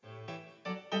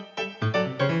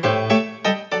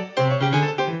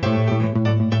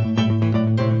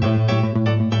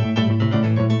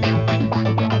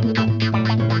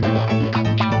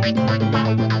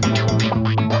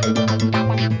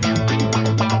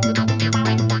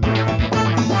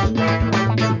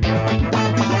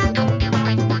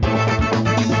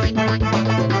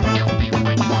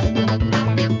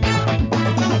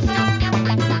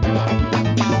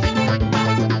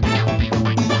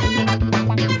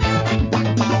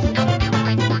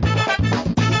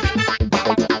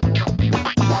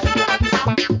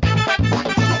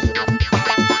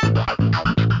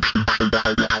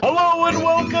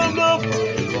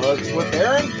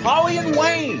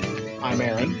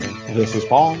This is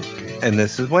Paul. And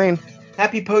this is Wayne.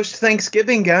 Happy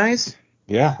post-Thanksgiving, guys.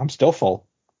 Yeah, I'm still full.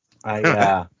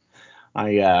 I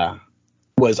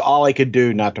was all I could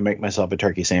do not to make myself a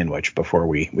turkey sandwich before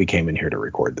we came in here to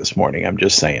record this morning. I'm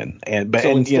just saying.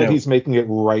 Instead, he's making it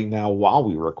right now while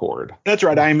we record. That's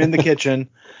right. I'm in the kitchen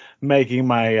making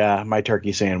my my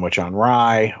turkey sandwich on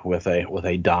rye with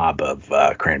a daub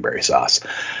of cranberry sauce.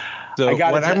 So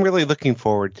what I'm really looking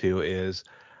forward to is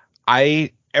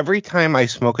every time I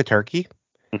smoke a turkey,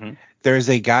 there's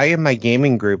a guy in my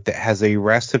gaming group that has a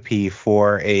recipe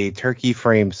for a turkey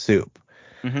frame soup.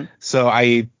 So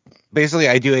I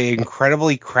do an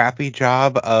incredibly crappy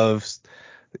job of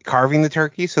carving the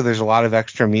turkey, so there's a lot of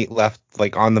extra meat left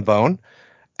like on the bone,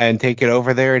 and take it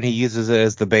over there, and he uses it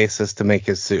as the basis to make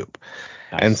his soup.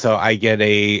 Nice. And so I get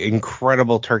a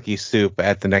incredible turkey soup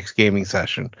at the next gaming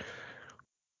session.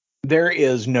 There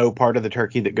is no part of the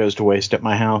turkey that goes to waste at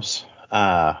my house.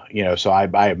 So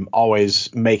I'm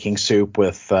always making soup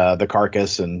with the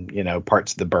carcass and,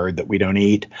 parts of the bird that we don't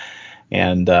eat.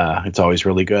 And it's always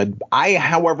really good. I,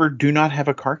 however, do not have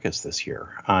a carcass this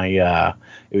year. It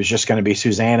was just going to be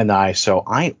Suzanne and I. So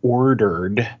I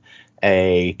ordered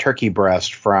a turkey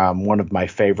breast from one of my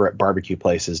favorite barbecue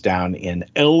places down in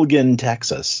Elgin,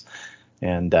 Texas.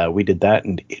 And we did that,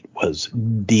 and it was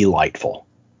delightful.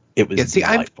 It was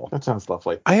delightful. That sounds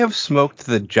lovely. I have smoked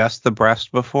just the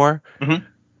breast before,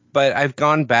 but I've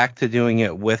gone back to doing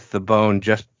it with the bone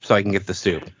just so I can get the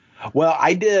soup. Well,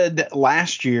 I did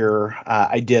last year.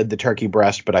 I did the turkey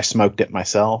breast, but I smoked it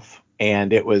myself.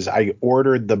 And I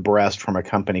ordered the breast from a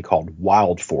company called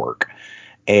Wild Fork.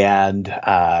 And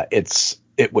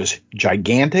it was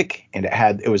gigantic, and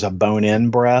it was a bone-in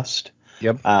breast.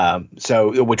 Yep.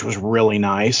 Which was really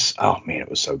nice. Oh, man, it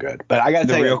was so good. But I got to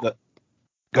tell you.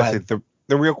 Go ahead.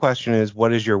 The real question is,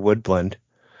 what is your wood blend?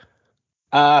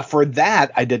 For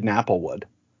that, I did an apple wood.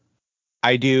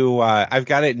 I do. I've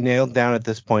got it nailed down at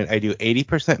this point. I do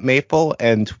 80% maple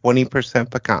and 20%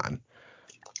 pecan.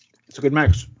 It's a good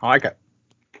mix. I like it.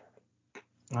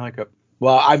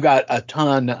 Well, I've got a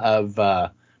ton of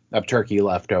turkey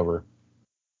left over.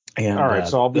 And, all right,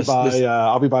 so I'll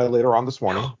be by later on this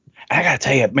morning. I got to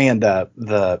tell you, man,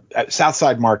 the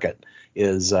Southside Market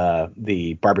is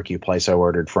the barbecue place I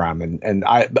ordered from, and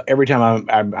every time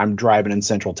I'm driving in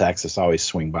Central Texas, I always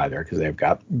swing by there because they've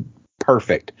got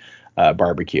perfect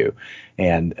barbecue,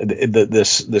 and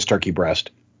this turkey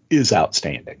breast is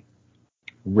outstanding,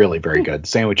 really very good.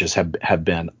 Sandwiches have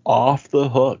been off the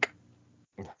hook,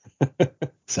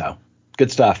 so good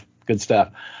stuff.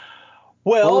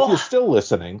 Well, if you're still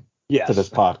listening to this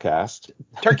podcast,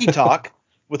 Turkey Talk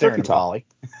with Aaron and Polly.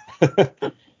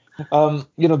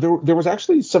 There was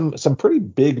actually some pretty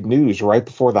big news right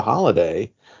before the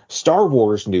holiday. Star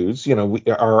Wars news.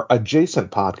 Our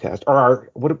adjacent podcast, or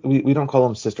we don't call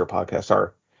them sister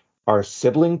podcasts. Our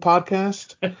sibling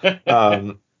podcast,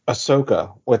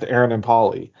 Ahsoka with Aaron and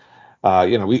Polly.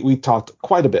 We talked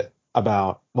quite a bit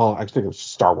about. Well, I think it's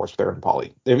Star Wars with Aaron and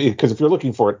Polly. Because if you're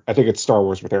looking for it, I think it's Star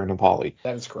Wars with Aaron and Polly.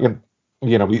 That is correct.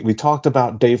 We talked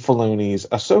about Dave Filoni's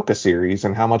Ahsoka series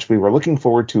and how much we were looking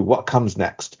forward to what comes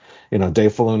next.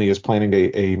 Dave Filoni is planning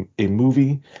a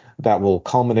movie that will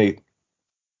culminate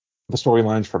the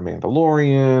storylines from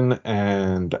Mandalorian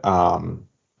and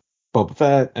Boba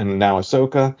Fett and now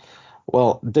Ahsoka.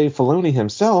 Well, Dave Filoni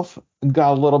himself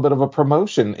got a little bit of a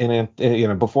promotion in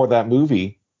it, before that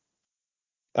movie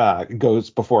goes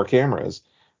before cameras,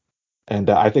 and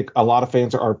I think a lot of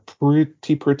fans are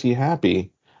pretty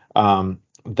happy.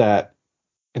 That,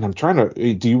 and I'm trying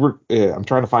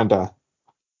to find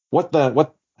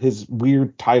what his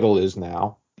weird title is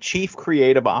now. Chief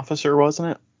Creative Officer,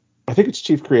 wasn't it? I think it's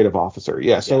Chief Creative Officer.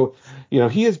 Yeah. So,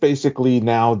 he is basically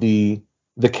now the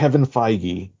Kevin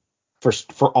Feige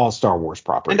for all Star Wars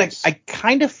properties. And I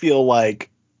kind of feel like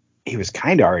he was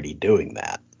kind of already doing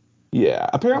that. Yeah.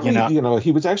 Apparently,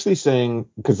 he was actually saying,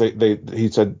 because he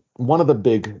said one of the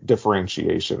big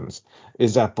differentiations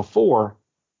is that before,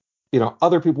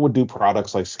 other people would do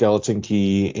products like Skeleton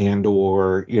Key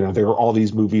or there are all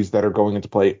these movies that are going into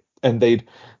play, and they'd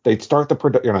start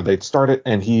they'd start it,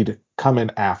 and he'd come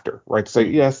in after, right? To say,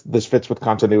 yes, this fits with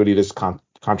continuity, this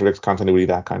contradicts continuity,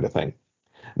 that kind of thing.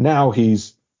 Now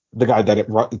he's the guy that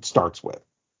it starts with.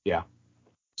 Yeah.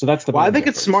 So that's the. Well, I think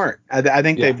it's smart. I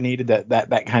think they've needed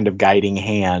that kind of guiding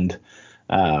hand.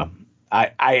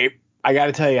 I got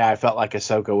to tell you, I felt like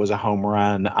Ahsoka was a home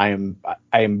run. I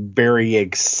am very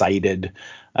excited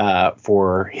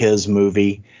for his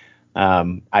movie.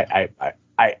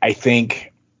 I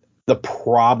think the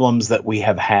problems that we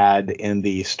have had in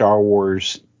the Star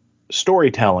Wars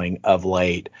storytelling of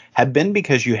late have been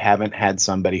because you haven't had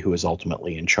somebody who was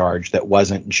ultimately in charge that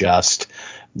wasn't just,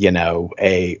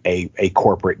 a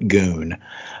corporate goon.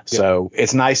 So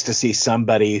it's nice to see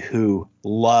somebody who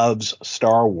loves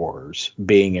Star Wars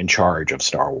being in charge of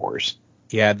Star Wars.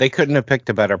 Yeah, they couldn't have picked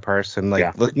a better person.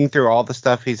 Looking through all the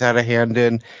stuff he's had a hand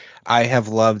in, I have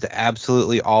loved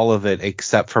absolutely all of it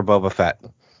except for Boba Fett.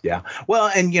 Yeah.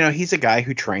 Well, and he's a guy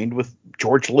who trained with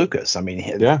George Lucas. I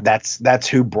mean, that's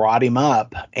who brought him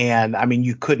up. And I mean,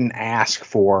 you couldn't ask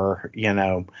for,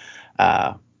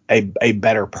 a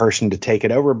better person to take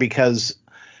it over because,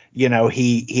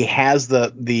 he has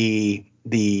the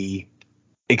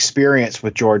experience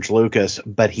with George Lucas,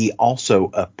 but he also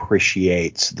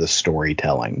appreciates the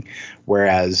storytelling.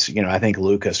 Whereas, I think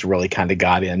Lucas really kind of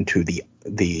got into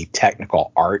the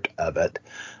technical art of it.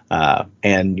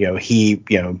 And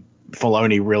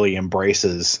Filoni really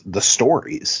embraces the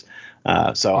stories.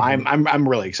 So I'm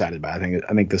really excited about it.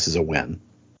 I think this is a win.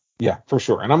 Yeah, for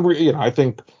sure. And I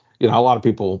think, a lot of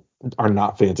people are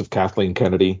not fans of Kathleen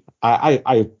Kennedy.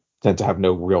 I tend to have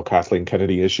no real Kathleen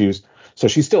Kennedy issues. So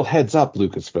she still heads up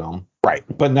Lucasfilm. Right.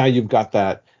 But now you've got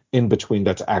that in between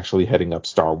that's actually heading up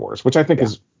Star Wars, which I think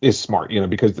is smart,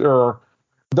 because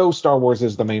though Star Wars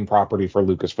is the main property for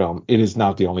Lucasfilm, it is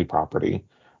not the only property.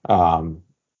 And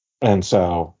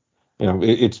so,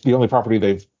 it's the only property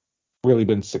they've really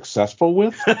been successful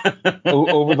with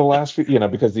over the last few,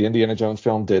 because the Indiana Jones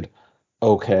film did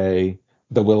okay.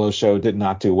 The Willow Show did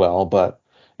not do well, but,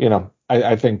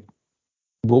 I think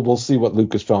we'll see what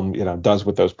Lucasfilm, does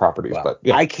with those properties. Well, but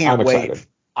yeah, I can't I'm wait.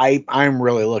 excited. I'm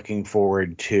really looking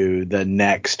forward to the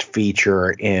next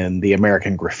feature in the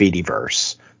American Graffiti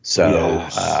verse. So,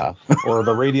 yes. Or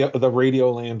the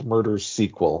Radioland Murders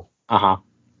sequel. Yeah.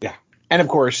 And of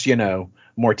course,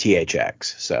 more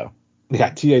THX. So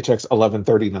yeah, THX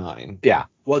 1139. Yeah.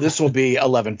 Well, this will be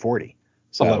 1140.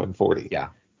 So 1140. Yeah.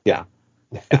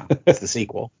 It's the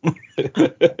sequel.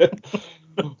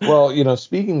 Well,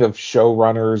 speaking of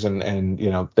showrunners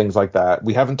and things like that,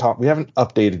 we haven't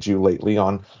updated you lately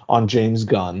on James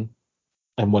Gunn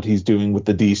and what he's doing with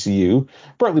the DCU,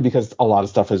 partly because a lot of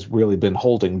stuff has really been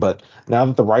holding. But now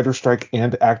that the writer strike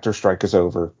and actor strike is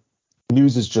over,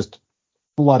 news is just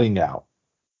flooding out.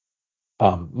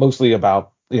 Mostly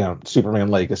about Superman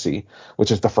Legacy,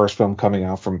 which is the first film coming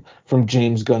out from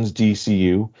James Gunn's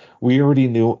DCU. We already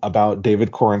knew about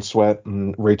David Corenswet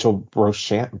and Rachel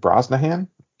Brosnahan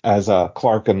as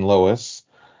Clark and Lois.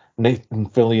 Nathan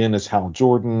Fillion as Hal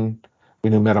Jordan. We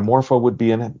knew Metamorpho would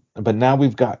be in it, but now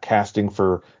we've got casting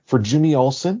for Jimmy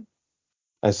Olsen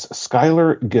as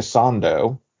Skylar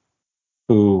Gisondo,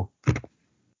 who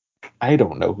I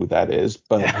don't know who that is,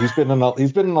 but he's been in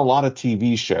a lot of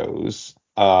TV shows.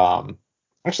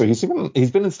 Actually,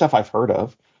 he's been in stuff I've heard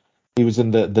of. He was in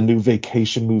the new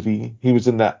Vacation movie. He was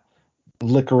in that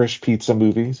Licorice Pizza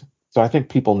movies. So I think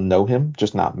people know him,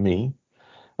 just not me.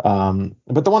 But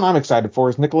the one I'm excited for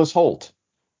is Nicholas Hoult.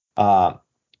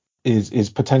 Is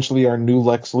potentially our new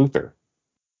Lex Luthor.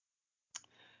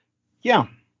 Yeah.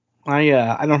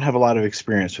 I don't have a lot of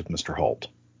experience with Mr. Holt.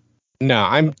 No,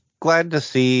 I'm glad to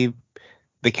see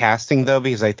the casting, though,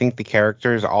 because I think the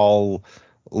characters all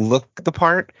look the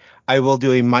part. I will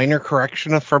do a minor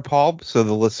correction for Paul so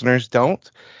the listeners don't.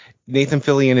 Nathan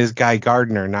Fillion is Guy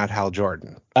Gardner, not Hal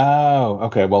Jordan. Oh,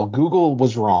 okay. Well, Google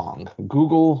was wrong.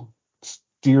 Google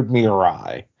steered me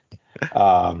awry.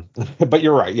 But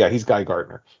you're right. Yeah, he's Guy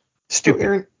Gardner. Stupid. So,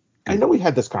 Aaron, I know we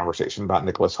had this conversation about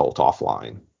Nicholas Hoult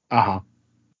offline.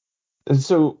 And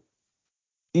so,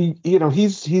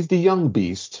 he's the young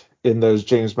beast in those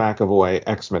James McAvoy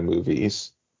X-Men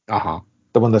movies.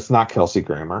 The one that's not Kelsey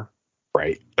Grammer.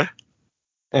 Right.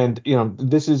 And,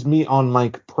 this is me on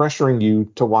mic pressuring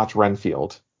you to watch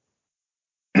Renfield.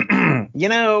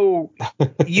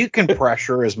 You can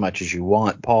pressure as much as you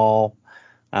want, Paul.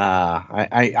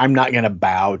 I'm not going to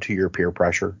bow to your peer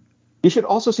pressure. You should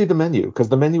also see The Menu, because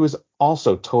The Menu is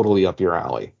also totally up your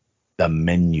alley. The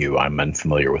Menu. I'm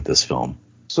unfamiliar with this film.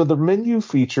 So The Menu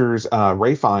features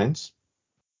Ray Fiennes,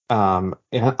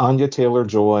 Anya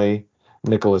Taylor-Joy,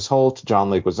 Nicholas Hoult, John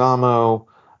Leguizamo.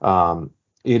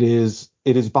 It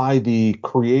is by the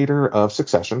creator of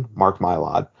Succession, Mark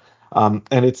Mylod,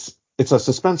 and it's a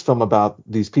suspense film about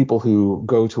these people who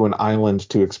go to an island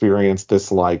to experience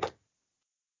this like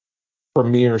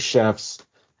premier chef's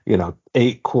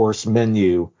 8-course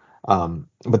menu,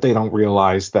 but they don't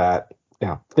realize that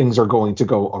things are going to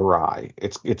go awry.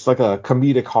 It's like a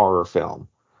comedic horror film.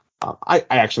 I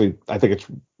think it's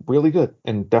really good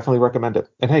and definitely recommend it.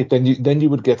 And hey, then you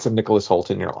would get some Nicholas Hoult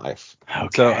in your life.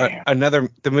 Okay. So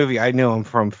the movie I knew him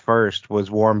from first was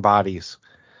Warm Bodies.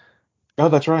 Oh,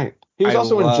 that's right. He was I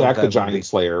also in love Jack the that Giant movie.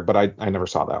 Slayer, but I never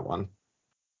saw that one.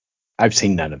 I've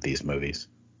seen none of these movies.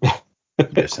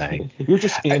 Just saying. You're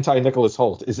just anti Nicholas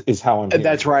Holt is how I'm hearing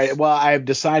That's right. this. Well, I have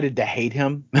decided to hate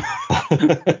him.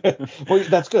 Well,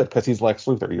 that's good because he's Lex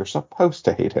Luthor. You're supposed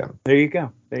to hate him. There you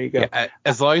go. Yeah,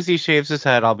 as long as he shaves his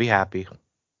head, I'll be happy.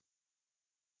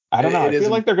 I don't know. I It feel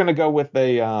isn't like they're gonna go with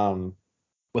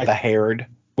with a haired.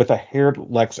 a haired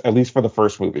Lex, at least for the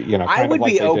first movie. You know, I kind of would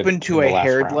like be they did open to in the a last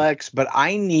haired round. Lex, but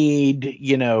I need,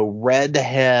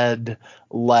 redhead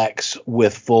Lex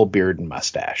with full beard and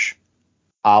mustache,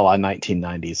 a la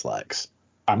 1990s Lex.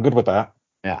 I'm good with that.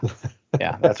 Yeah,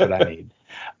 that's what I need.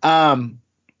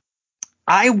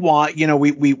 I want,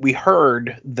 we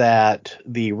heard that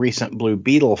the recent Blue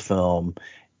Beetle film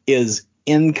is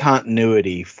in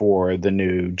continuity for the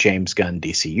new James Gunn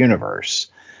DC universe.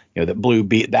 That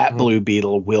Blue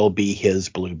Beetle will be his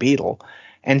Blue Beetle.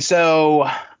 And so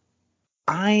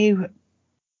I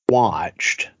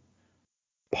watched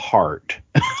part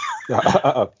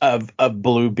of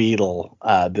Blue Beetle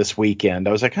this weekend.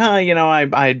 I was like, I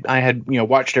had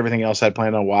watched everything else I'd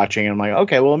planned on watching, and I'm like,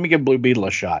 okay, well, let me give Blue Beetle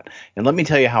a shot. And let me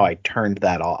tell you how I turned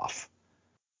that off.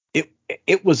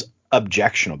 It was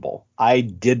objectionable. I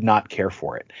did not care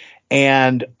for it.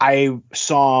 And I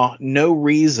saw no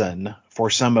reason for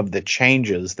some of the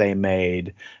changes they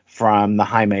made from the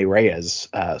Jaime Reyes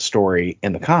story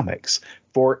in the comics.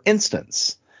 For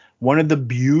instance, one of the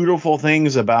beautiful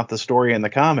things about the story in the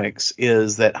comics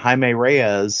is that Jaime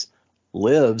Reyes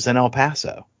lives in El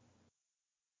Paso.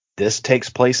 This takes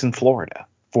place in Florida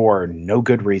for no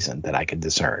good reason that I could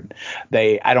discern.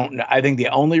 I think the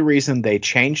only reason they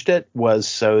changed it was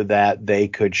so that they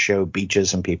could show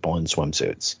beaches and people in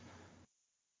swimsuits.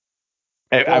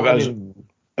 I was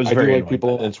I very do like annoyed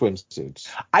people by in that. swimsuits.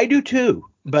 I do too,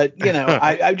 but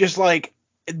I just like,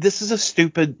 this is a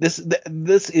stupid,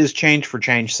 this is change for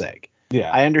change's sake.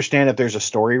 Yeah. I understand if there's a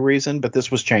story reason, but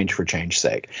this was change for change's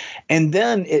sake. And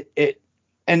then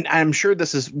and I'm sure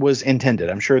was intended.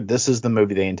 I'm sure this is the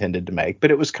movie they intended to make,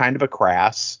 but it was kind of a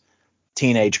crass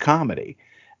teenage comedy.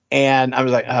 And I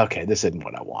was like, okay, this isn't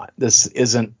what I want. This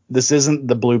isn't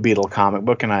the Blue Beetle comic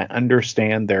book. And I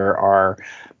understand there are,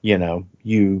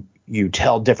 you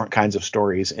tell different kinds of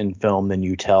stories in film than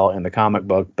you tell in the comic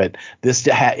book, but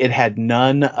it had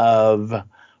none of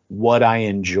what I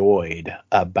enjoyed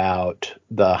about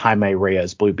the Jaime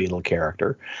Reyes Blue Beetle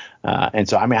character. And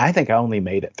so, I think I only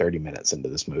made it 30 minutes into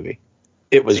this movie.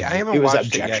 It was, I haven't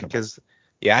watched it yet objectionable.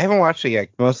 I haven't watched it yet,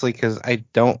 mostly because I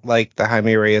don't like the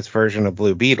Jaime Reyes version of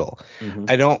Blue Beetle. Mm-hmm.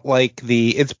 I don't like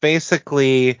it's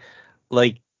basically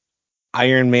like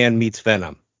Iron Man meets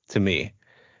Venom to me.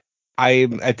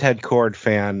 I'm a Ted Kord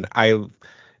fan. I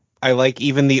like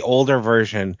even the older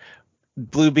version.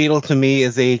 Blue Beetle to me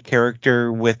is a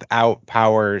character without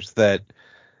powers that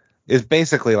is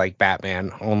basically like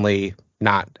Batman, only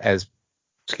not as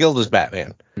skilled as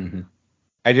Batman. Mm-hmm.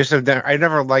 I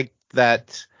never liked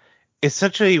that. It's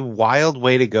such a wild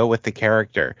way to go with the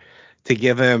character, to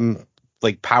give him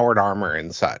like powered armor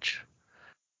and such.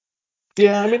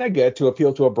 Yeah, I get to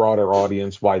appeal to a broader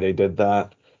audience why they did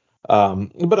that.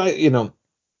 But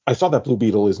I saw that Blue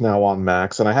Beetle is now on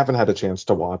Max, and I haven't had a chance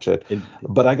to watch it.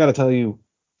 But I got to tell you,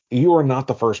 you are not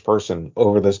the first person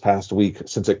over this past week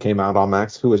since it came out on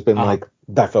Max who has been like,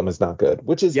 that film is not good,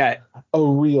 which is a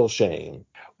real shame.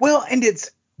 Well, and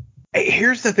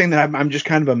here's the thing that I'm just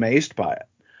kind of amazed by it.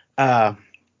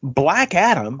 Black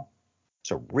Adam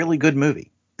is a really good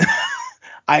movie.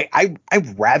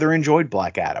 I've rather enjoyed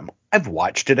Black Adam. I've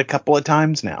watched it a couple of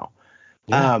times now.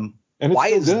 Yeah. And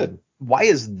it's still good. Why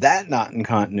is that not in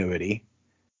continuity?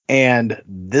 And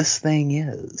this thing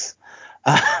is.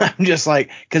 I'm just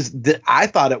like, because I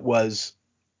thought it was,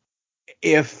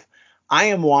 if I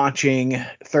am watching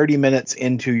 30 minutes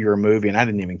into your movie, and I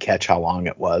didn't even catch how long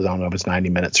it was. I don't know if it's 90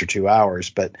 minutes or 2 hours,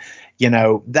 but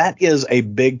that is a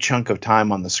big chunk of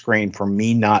time on the screen for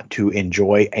me not to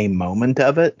enjoy a moment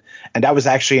of it. And I was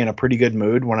actually in a pretty good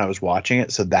mood when I was watching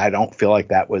it, so that I don't feel like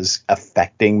that was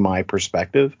affecting my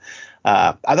perspective.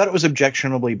 I thought it was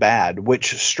objectionably bad,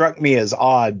 which struck me as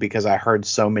odd because I heard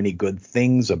so many good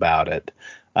things about it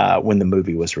when the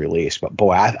movie was released. But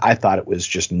boy, I thought it was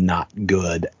just not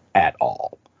good at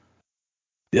all.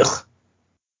 Ugh.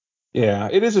 Yeah,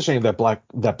 it is a shame that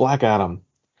Black Adam,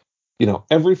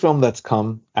 every film that's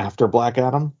come after Black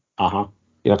Adam,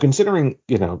 considering,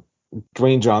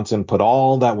 Dwayne Johnson put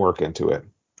all that work into it.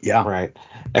 Yeah. Right.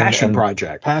 Passion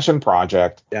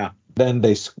project. Yeah. Then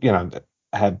they,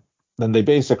 then they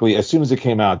basically, as soon as it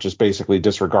came out, just basically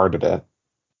disregarded it.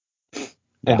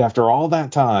 And after all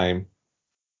that time,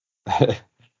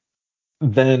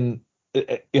 then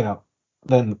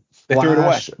They threw it away.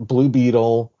 Flash, Blue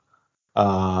Beetle.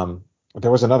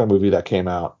 There was another movie that came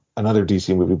out, another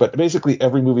DC movie, but basically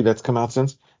every movie that's come out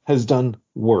since has done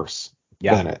worse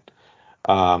than it.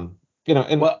 And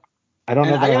well, I don't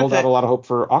know that I hold out say, a lot of hope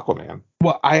for Aquaman.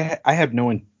 Well, I have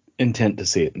no intent to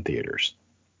see it in theaters.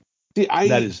 See,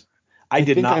 I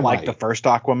did not like the first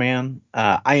Aquaman.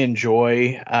 I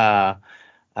enjoy the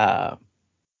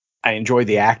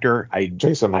actor.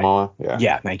 Jason Momoa.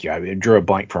 Yeah, thank you. I drew a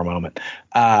blank for a moment.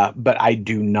 But I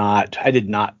did not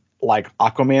like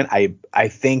Aquaman. I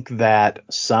think that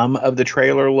some of the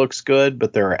trailer looks good,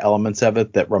 but there are elements of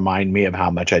it that remind me of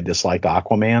how much I disliked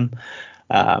Aquaman.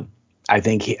 I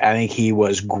think he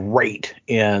was great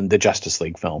in the Justice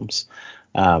League films.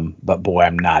 But boy,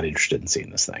 I'm not interested in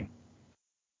seeing this thing.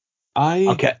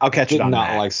 I'll catch it on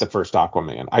Max. Like the first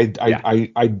Aquaman.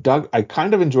 I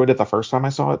kind of enjoyed it the first time I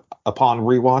saw it. Upon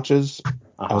rewatches,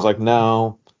 I was like,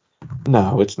 no,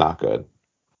 it's not good.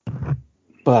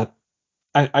 But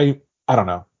I don't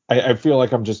know. I feel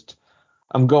like I'm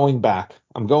going back.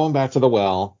 I'm going back to the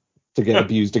well to get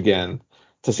abused again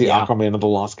to see Aquaman of the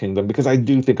Lost Kingdom, because I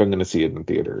do think I'm going to see it in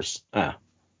theaters. Yeah.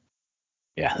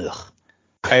 Ugh.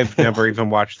 I've never even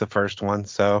watched the first one,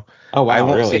 so wow, I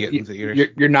won't really? see it in theaters.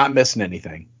 You're not missing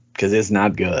anything, because it's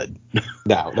not good.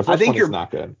 No, the first one is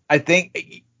not good. I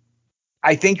think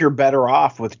you're better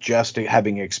off with just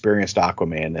having experienced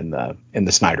Aquaman in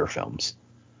the Snyder films.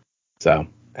 So,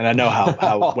 and I know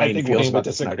how Wayne feels about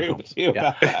the Snyder films.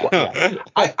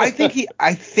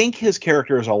 I think his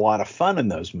character is a lot of fun in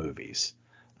those movies.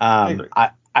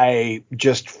 I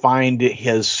just find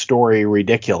his story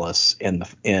ridiculous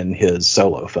in his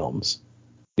solo films.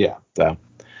 Yeah. So,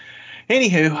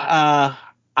 anywho,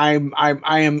 I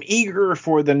am eager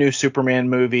for the new Superman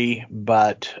movie,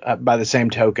 but by the same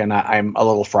token, I'm a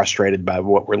little frustrated by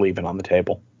what we're leaving on the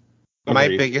table. My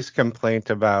biggest complaint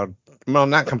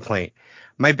not complaint.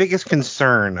 My biggest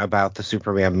concern about the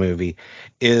Superman movie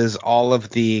is all of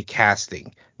the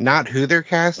casting. Not who they're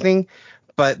casting,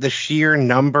 but the sheer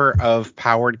number of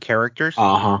powered characters.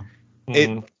 I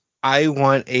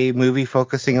want a movie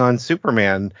focusing on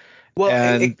Superman. Well,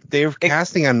 and they're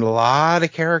casting a lot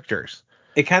of characters.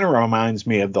 It kind of reminds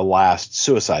me of the last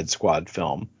Suicide Squad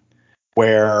film,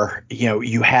 where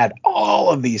you had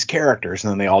all of these characters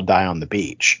and then they all die on the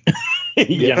beach.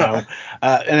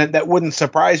 And that wouldn't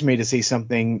surprise me to see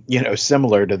something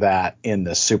similar to that in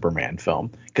the Superman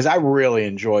film, because I really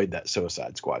enjoyed that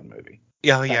Suicide Squad movie.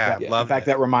 In fact,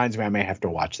 that reminds me I may have to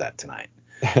watch that tonight.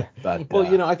 But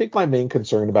well, I think my main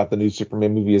concern about the new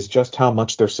Superman movie is just how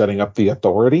much they're setting up the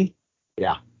Authority.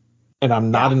 Yeah. And I'm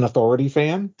not an Authority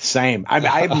fan. Same.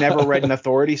 I've never read an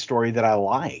Authority story that I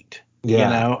liked.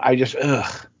 Yeah. I just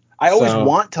I always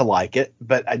want to like it,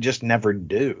 but I just never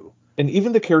do. And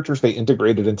even the characters they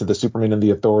integrated into the Superman and the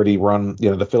Authority run,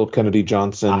 the Philip Kennedy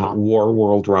Johnson War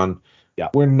World run,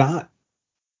 were not.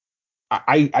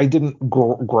 I didn't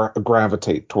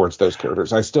gravitate towards those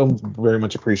characters. I still very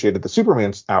much appreciated the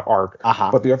Superman arc,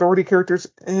 but the Authority characters,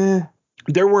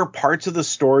 There were parts of the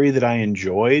story that I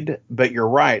enjoyed, but you're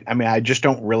right. I mean, I just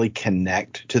don't really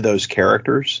connect to those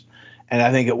characters. And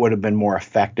I think it would have been more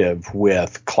effective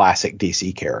with classic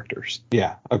DC characters.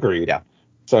 Yeah, agreed. Yeah.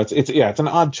 So it's an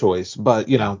odd choice, but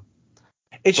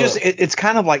it's just it's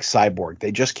kind of like Cyborg.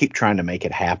 They just keep trying to make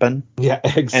it happen. Yeah,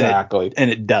 exactly. And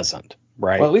it doesn't,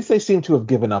 right? Well, at least they seem to have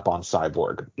given up on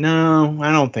Cyborg. No,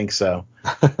 I don't think so.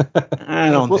 I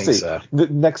don't think so.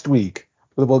 Next week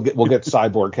we'll get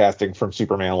Cyborg casting from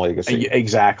Superman Legacy.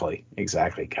 Exactly.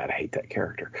 God, I hate that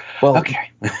character. Well,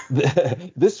 okay.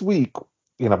 This week,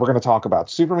 we're going to talk about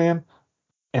Superman,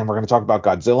 and we're going to talk about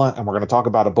Godzilla, and we're going to talk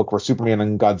about a book where Superman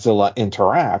and Godzilla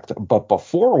interact. But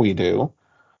before we do,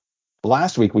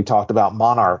 last week we talked about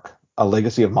Monarch, A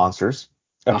Legacy of Monsters,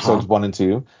 episodes 1 and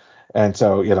 2. And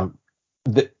so,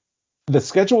 the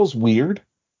schedule's weird.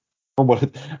 From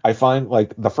what I find,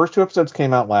 like the first 2 episodes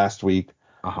came out last week.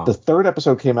 The third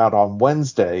episode came out on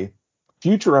Wednesday.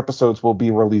 Future episodes will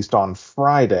be released on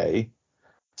Friday.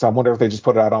 So I wonder if they just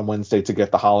put it out on Wednesday to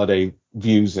get the holiday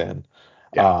views in.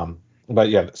 Yeah.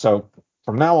 So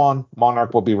from now on,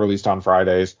 Monarch will be released on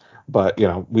Fridays. But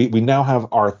we now have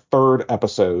our 3rd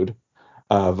episode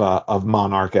of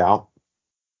Monarch out.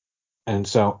 And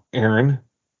so, Aaron,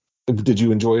 did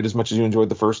you enjoy it as much as you enjoyed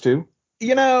the first 2?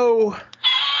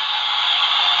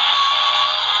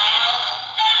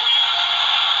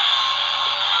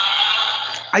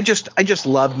 I just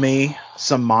love me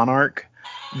some Monarch.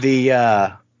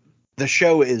 The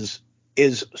show is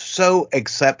so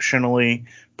exceptionally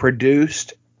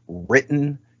produced,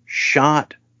 written,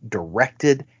 shot,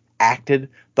 directed, acted.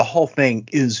 The whole thing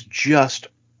is just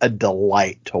a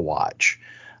delight to watch.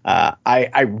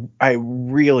 I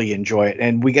really enjoy it,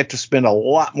 and we get to spend a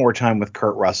lot more time with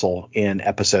Kurt Russell in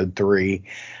episode 3.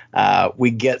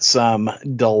 We get some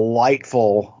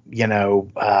delightful,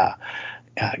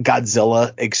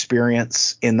 Godzilla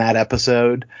experience in that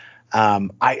episode.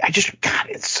 I just, God,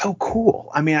 it's so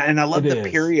cool. I mean, and I love the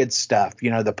period stuff,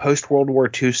 the post World War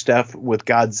II stuff with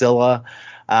Godzilla,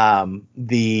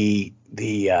 the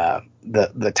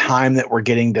time that we're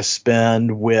getting to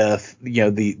spend with,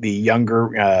 the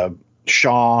younger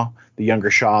Shaw, the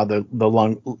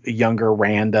younger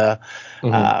Randa.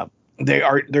 Mm-hmm.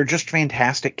 They're just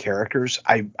fantastic characters.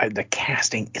 The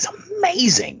casting is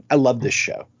amazing. I love this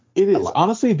show. It is.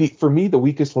 Honestly, for me, the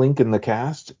weakest link in the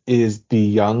cast is the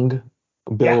young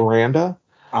Bill Randa.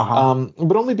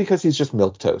 But only because he's just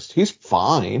milquetoast. He's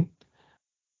fine.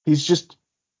 He's just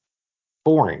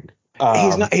boring.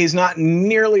 He's not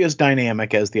nearly as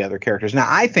dynamic as the other characters. Now,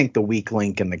 I think the weak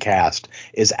link in the cast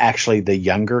is actually the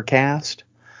younger cast.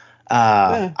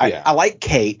 I like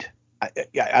Kate.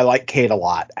 I like Kate a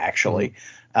lot, actually. Mm-hmm.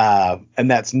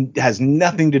 And has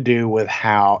nothing to do with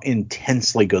how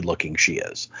intensely good looking she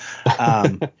is.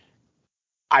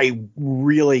 I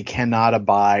really cannot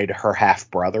abide her half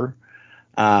brother.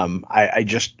 I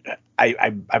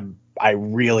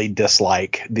really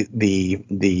dislike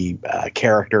the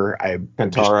character.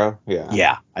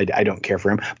 Kentaro. I don't care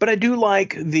for him, but I do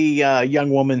like the young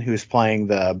woman who's playing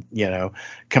the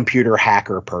computer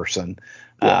hacker person.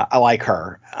 I like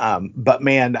her. But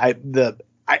man,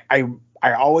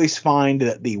 I always find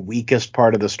that the weakest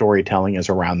part of the storytelling is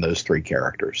around those 3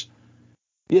 characters.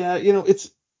 Yeah, it's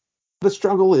the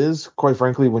struggle is, quite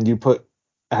frankly, when you put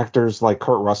actors like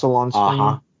Kurt Russell on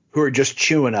screen, who are just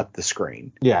chewing up the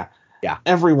screen. Yeah.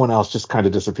 Everyone else just kind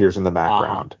of disappears in the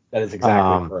background. That is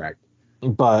exactly correct.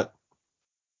 But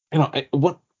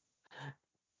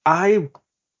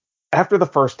after the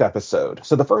first episode,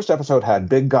 so the first episode had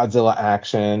big Godzilla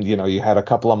action. You had a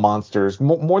couple of monsters,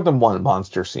 more than one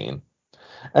monster scene.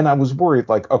 And I was worried,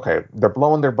 like, okay, they're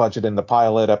blowing their budget in the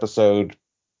pilot episode,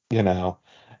 and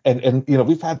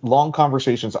we've had long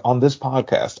conversations on this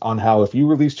podcast on how if you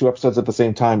release 2 episodes at the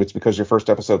same time, it's because your first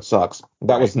episode sucks.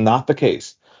 That was not the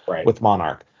case with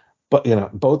Monarch. But,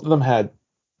 both of them had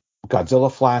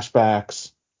Godzilla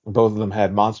flashbacks. Both of them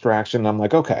had monster action. And I'm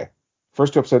like, okay,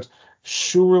 first 2 episodes,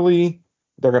 surely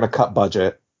they're going to cut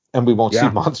budget and we won't see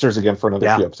monsters again for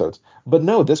another few episodes. But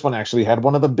no, this one actually had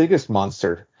one of the biggest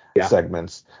monster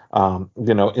segments,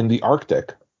 in the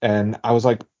Arctic. And I was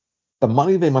like, the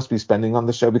money they must be spending on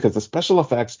the show, because the special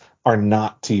effects are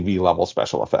not TV level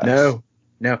special effects. No.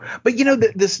 But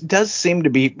this does seem to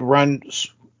be run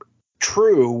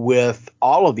true with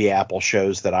all of the Apple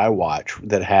shows that I watch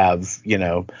that have,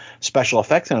 special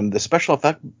effects in them. The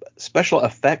special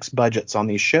effects budgets on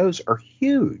these shows are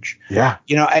huge. Yeah.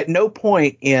 At no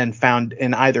point in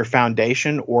either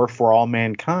Foundation or For All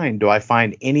Mankind do I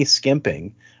find any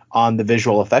skimping on the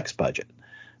visual effects budget.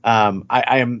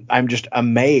 I'm just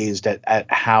amazed at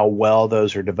how well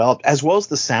those are developed, as well as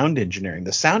the sound engineering.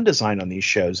 The sound design on these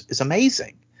shows is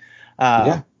amazing.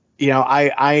 I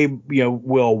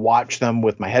will watch them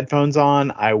with my headphones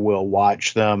on. I will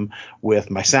watch them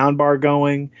with my sound bar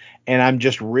going, and I'm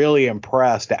just really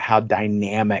impressed at how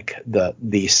dynamic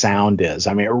the sound is.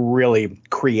 I mean, it really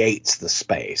creates the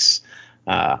space.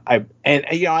 I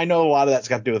know a lot of that's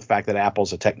got to do with the fact that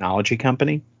Apple's a technology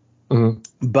company.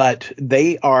 Mm-hmm. But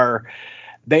they are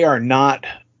not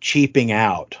cheaping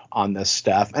out on this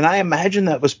stuff, and I imagine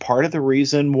that was part of the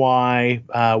reason why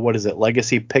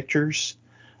Legacy Pictures,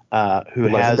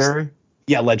 Legendary?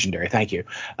 Legendary. Thank you.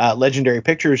 Legendary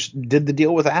Pictures did the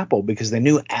deal with Apple because they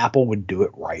knew Apple would do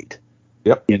it right.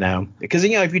 Yep. Because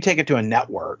if you take it to a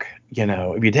network,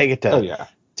 if you take it to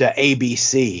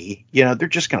ABC, they're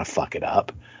just gonna fuck it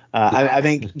up. I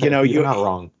think you're not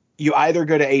wrong. You either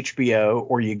go to HBO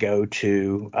or you go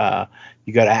to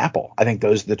Apple. I think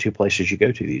those are the 2 places you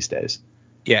go to these days.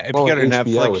 Yeah, if you go to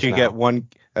Netflix, you get one.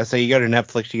 I say you go to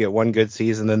Netflix, you get one good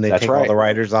season, then they take all the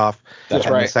writers off. That's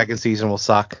right. The second season will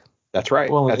suck. That's right.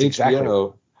 Well, that's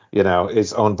HBO,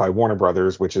 is owned by Warner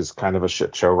Brothers, which is kind of a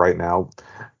shit show right now.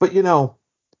 But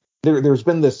there's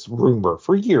been this rumor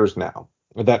for years now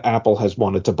that Apple has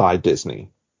wanted to buy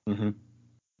Disney. Mm-hmm.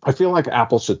 I feel like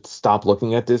Apple should stop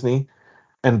looking at Disney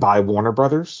and buy Warner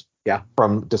Brothers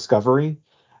from Discovery,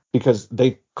 because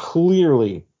they've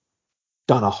clearly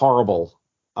done a horrible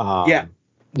the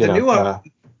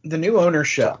new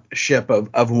ownership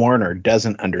of Warner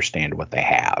doesn't understand what they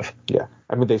have. Yeah.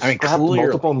 I mean, they've scrapped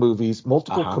multiple movies,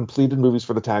 completed movies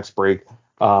for the tax break.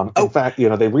 In fact,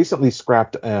 they recently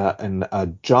scrapped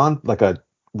a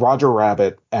Roger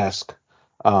Rabbit-esque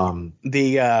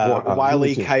The Wile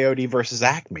E. Coyote versus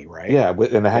Acme, right? Yeah,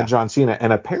 and it had John Cena,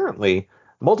 and apparently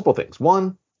multiple things.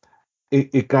 One,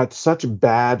 it got such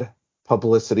bad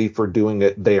publicity for doing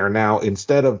it. They are now,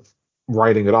 instead of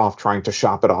writing it off, trying to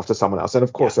shop it off to someone else, and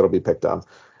of course it'll be picked up.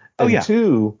 And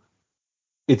two,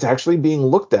 it's actually being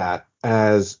looked at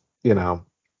as,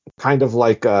 kind of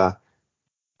like there,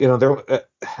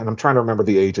 and I'm trying to remember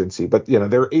the agency, but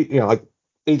there, like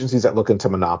agencies that look into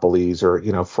monopolies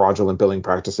or fraudulent billing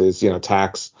practices,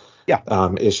 tax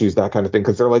issues, that kind of thing,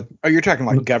 because they're like, oh, you're talking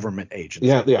like government agencies.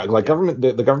 Government.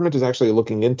 The government is actually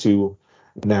looking into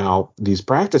now these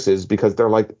practices because they're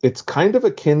like, it's kind of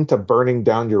akin to burning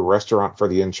down your restaurant for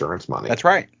the insurance money. That's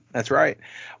right.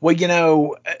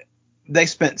 Well, they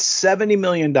spent $70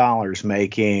 million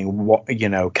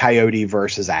making, Coyote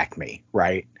versus Acme,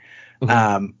 right?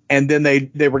 Mm-hmm. And then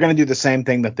they were going to do the same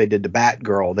thing that they did to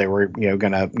Batgirl. They were,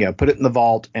 going to, put it in the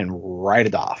vault and write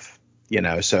it off,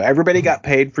 so everybody got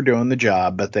paid for doing the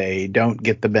job, but they don't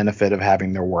get the benefit of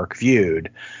having their work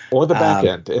viewed. Or the back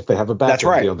end. If they have a back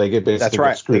end deal, they get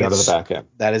basically screwed out of the back end.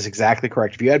 That is exactly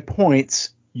correct. If you had points,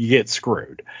 you get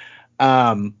screwed.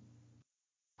 As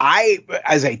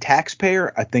a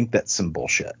taxpayer, I think that's some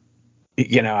bullshit.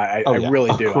 I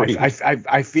really do.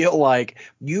 I feel like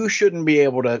you shouldn't be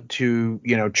able to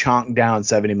chonk down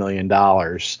 $70 million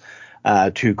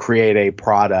to create a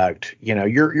product.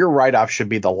 Your write-off should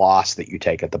be the loss that you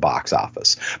take at the box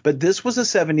office. But this was a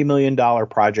 $70 million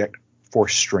project for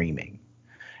streaming.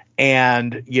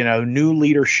 And, new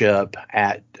leadership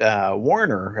at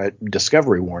Warner, at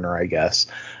Discovery Warner, I guess,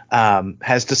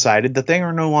 has decided that they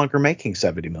are no longer making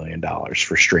 $70 million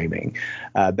for streaming.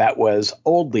 That was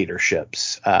old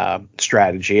leadership's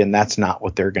strategy, and that's not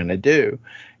what they're going to do.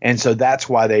 And so that's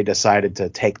why they decided to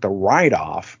take the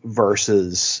write-off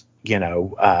versus,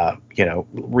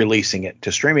 releasing it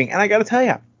to streaming. And I got to tell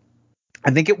you, I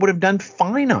think it would have done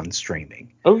fine on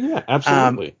streaming. Oh, yeah,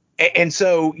 absolutely. And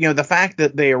so, the fact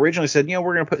that they originally said,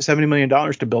 we're going to put $70 million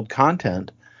to build content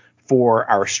for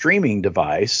our streaming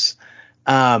device,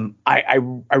 I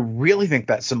really think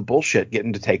that's some bullshit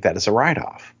getting to take that as a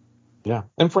write-off. Yeah.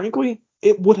 And frankly,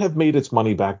 it would have made its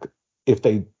money back if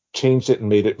they changed it and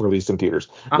made it released in theaters.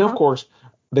 Now, of course,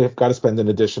 they've got to spend an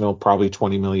additional probably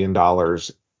 $20 million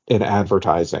in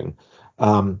advertising.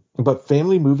 But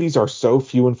family movies are so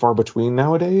few and far between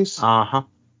nowadays.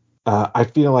 I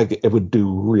feel like it would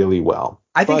do really well.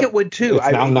 I think it would too.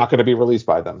 It's now not going to be released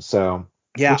by them, so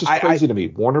which is crazy to me.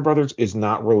 Warner Brothers is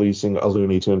not releasing a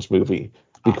Looney Tunes movie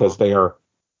because they are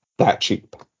that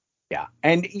cheap. Yeah,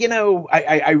 and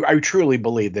I truly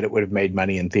believe that it would have made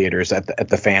money in theaters at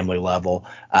the family level.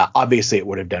 Obviously, it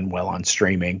would have done well on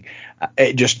streaming.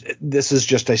 This is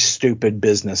just a stupid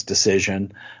business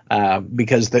decision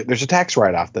because there's a tax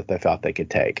write-off that they thought they could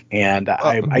take, and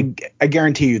I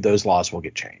guarantee you those laws will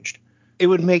get changed. It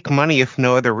would make money if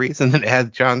no other reason than it has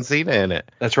John Cena in it.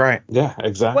 That's right. Yeah,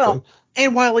 exactly. Well,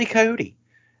 and Wile E. Coyote.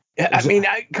 I mean,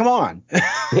 come on.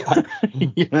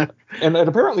 Yeah. And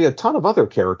apparently a ton of other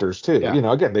characters, too.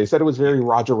 Yeah. Again, they said it was very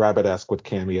Roger Rabbit-esque with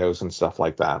cameos and stuff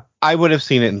like that. I would have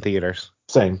seen it in theaters.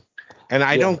 Same. And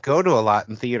I don't go to a lot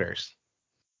in theaters.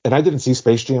 And I didn't see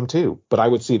Space Jam 2, but I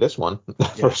would see this one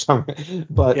for some.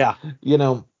 But,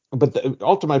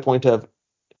 all to my point of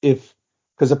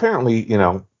because apparently,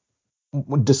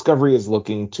 Discovery is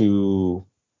looking to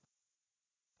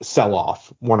sell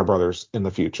off Warner Brothers in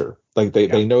the future. Like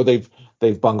they know they've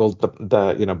bungled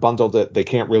bundled it. They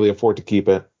can't really afford to keep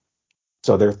it.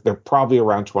 So they're probably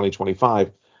around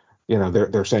 2025.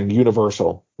 They're saying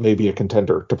Universal may be a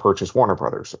contender to purchase Warner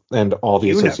Brothers and all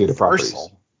the associated properties.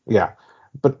 Yeah.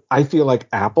 But I feel like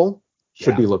Apple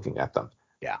should be looking at them.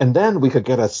 Yeah. And then we could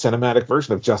get a cinematic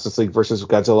version of Justice League versus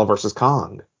Godzilla versus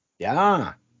Kong.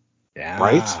 Yeah. Yeah.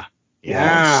 Right?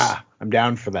 Yeah. Yes. I'm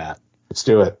down for that. Let's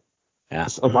do it. Yeah.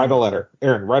 Write a letter.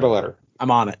 Aaron, write a letter. I'm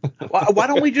on it. Why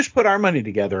don't we just put our money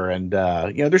together? And,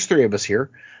 there's 3 of us here.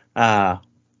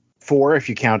 4 if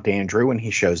you count Andrew when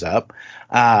he shows up.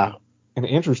 And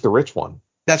Andrew's the rich one.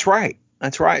 That's right.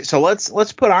 So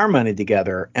let's put our money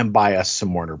together and buy us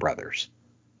some Warner Brothers.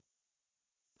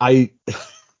 I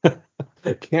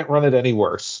can't run it any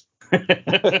worse. And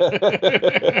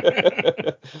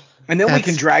then we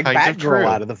can drag Batgirl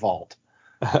out of the vault.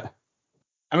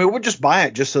 I mean, we'll just buy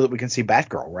it just so that we can see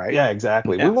Batgirl, right? Yeah,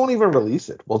 exactly. Yeah. We won't even release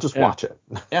it. We'll just watch it.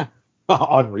 Yeah.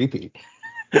 On repeat.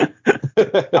 I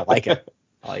like it.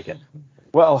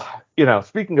 Well,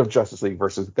 speaking of Justice League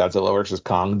versus Godzilla versus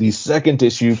Kong, the second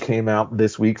issue came out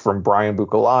this week from Brian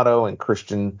Buccellato and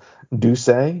Christian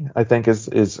Doucet, I think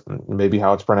is maybe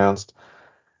how it's pronounced.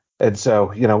 And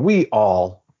so, we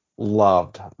all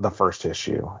loved the first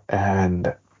issue.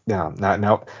 And Yeah.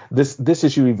 Now this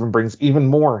issue even brings even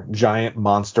more giant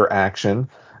monster action.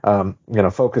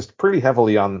 Focused pretty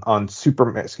heavily on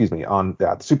Superman. Excuse me, on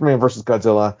Superman versus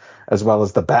Godzilla, as well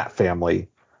as the Bat Family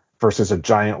versus a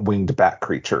giant winged bat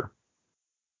creature.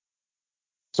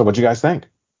 So, what do you guys think?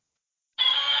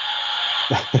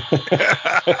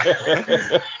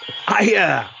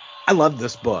 I love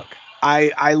this book.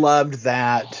 I loved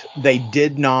that they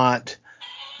did not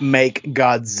make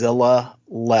Godzilla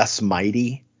less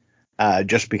mighty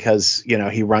just because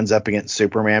he runs up against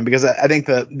Superman. Because I think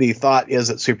the thought is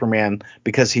that Superman,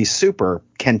 because he's super,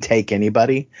 can take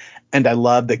anybody, and I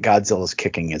love that Godzilla's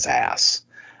kicking his ass.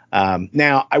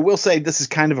 Now, I will say this is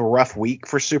kind of a rough week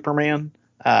for Superman.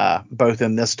 Both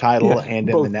in this title and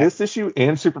in both the next. This issue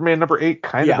and Superman #8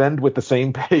 kind of end with the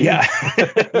same page. Yeah.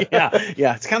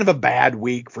 Yeah. It's kind of a bad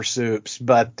week for Supes,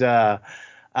 but I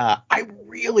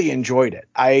really enjoyed it.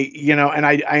 I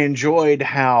enjoyed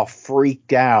how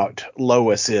freaked out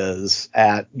Lois is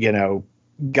at,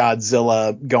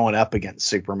 Godzilla going up against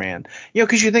Superman.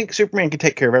 Because you think Superman can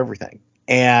take care of everything.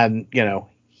 And,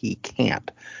 he can't.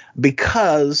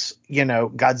 Because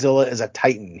Godzilla is a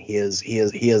titan. He is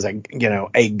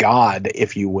a god,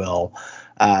 if you will.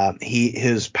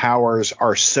 His powers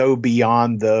are so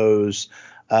beyond those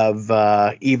of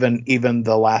even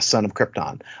the last son of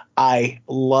Krypton. I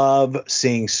love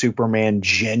seeing Superman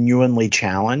genuinely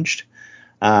challenged.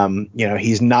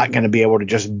 He's not going to be able to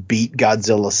just beat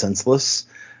Godzilla senseless.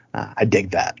 I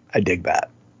dig that.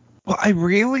 Well, I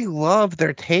really love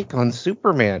their take on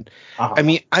Superman. Uh-huh. I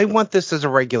mean, I want this as a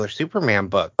regular Superman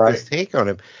book, right. This take on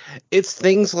him. It's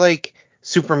things like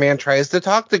Superman tries to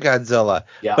talk to Godzilla,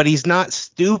 but he's not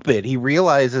stupid. He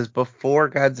realizes before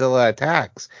Godzilla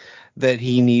attacks that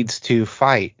he needs to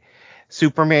fight.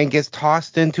 Superman gets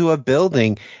tossed into a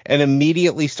building and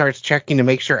immediately starts checking to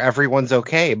make sure everyone's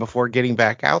okay before getting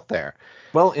back out there.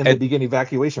 Well, they begin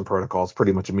evacuation protocols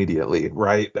pretty much immediately,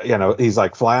 right? He's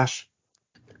like, Flash,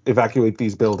 evacuate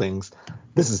these buildings.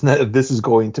 This is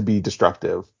going to be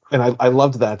destructive, and I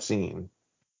loved that scene.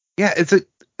 Yeah,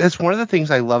 it's one of the things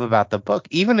I love about the book.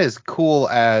 Even as cool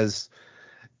as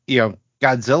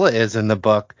Godzilla is in the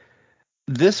book,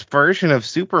 this version of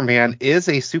Superman is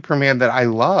a Superman that I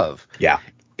love. Yeah,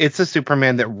 it's a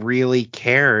Superman that really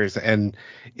cares and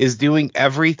is doing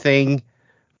everything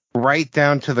right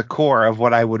down to the core of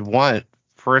what I would want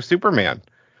for a Superman.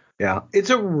 Yeah, it's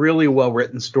a really well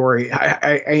written story.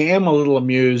 I am a little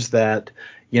amused that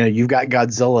you've got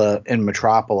Godzilla in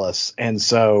Metropolis, and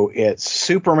so it's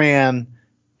Superman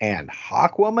and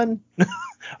Hawkwoman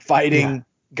fighting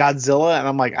Godzilla, and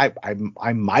I'm like,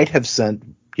 I might have sent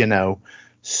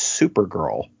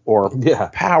Supergirl or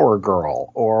Power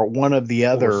Girl or one of the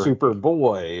other, or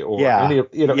Superboy, or any of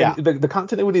the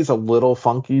continuity is a little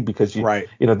funky because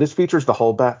this features the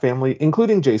whole Bat family,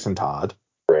 including Jason Todd.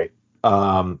 Right.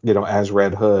 As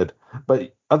Red Hood.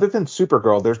 But other than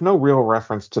Supergirl, there's no real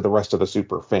reference to the rest of the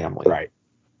Super family. Right.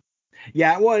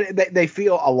 Yeah, well, they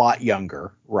feel a lot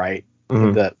younger, right?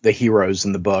 Mm-hmm. The heroes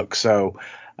in the book. So,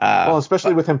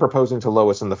 especially with him proposing to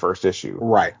Lois in the first issue.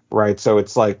 Right. Right. So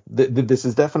it's like this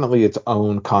is definitely its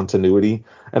own continuity.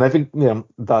 And I think,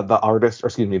 the artist, or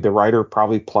excuse me, the writer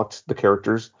probably plucked the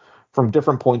characters from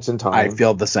different points in time. I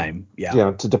feel the same.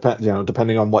 Yeah. To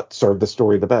depending on what served the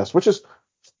story the best, which is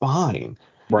fine.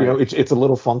 Right. It's a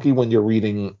little funky when you're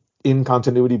reading in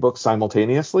continuity books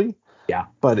simultaneously. Yeah.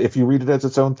 But if you read it as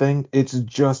its own thing, it's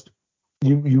just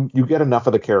you get enough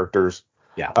of the characters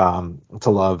to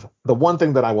love. The one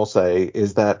thing that I will say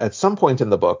is that at some point in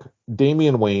the book,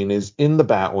 Damian Wayne is in the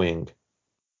Batwing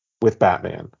with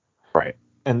Batman. Right.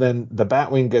 And then the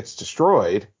Batwing gets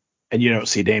destroyed. And you don't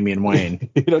see Damian Wayne.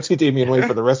 You don't see Damian Wayne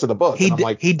for the rest of the book. He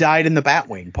died in the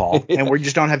Batwing, Paul, and we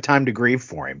just don't have time to grieve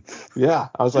for him. Yeah,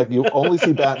 I was like, you only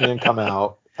see Batman come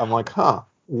out. I'm like, huh.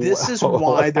 This is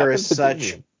why there is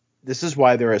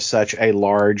such a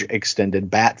large extended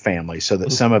Bat family, so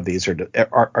that some of these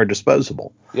are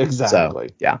disposable. Exactly.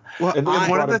 So, yeah. Well,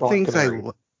 one of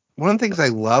the things I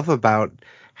love about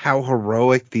how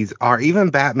heroic these are,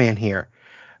 even Batman here.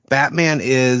 Batman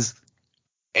is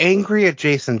angry at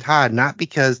Jason Todd, not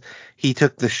because he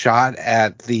took the shot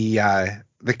at the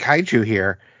kaiju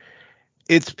here.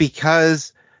 It's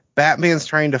because Batman's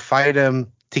trying to fight him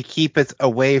to keep it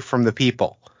away from the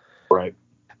people. Right.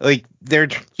 Like, they're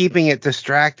keeping it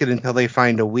distracted until they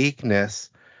find a weakness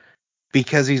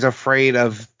because he's afraid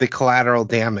of the collateral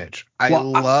damage. I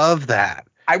love that.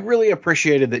 I really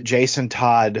appreciated that Jason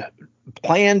Todd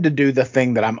planned to do the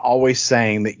thing that I'm always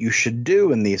saying that you should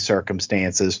do in these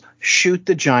circumstances: shoot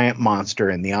the giant monster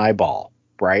in the eyeball,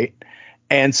 right?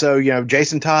 And so,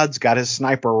 Jason Todd's got his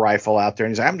sniper rifle out there,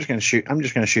 and he's like, I'm just going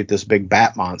to shoot this big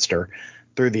bat monster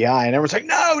through the eye. And everyone's like,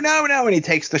 no, no, no. And he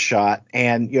takes the shot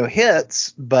and,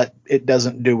 hits, but it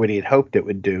doesn't do what he had hoped it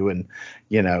would do. And,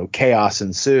 chaos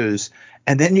ensues.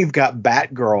 And then you've got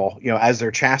Batgirl, as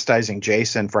they're chastising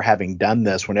Jason for having done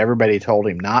this when everybody told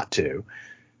him not to.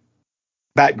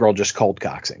 Batgirl just cold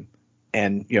cocks him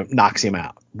and, knocks him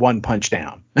out. One punch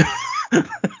down.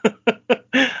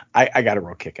 I got a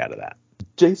real kick out of that.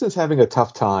 Jason's having a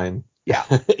tough time. Yeah.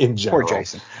 In general. Poor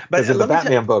Jason. But in the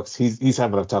Batman books, he's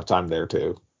having a tough time there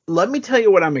too. Let me tell you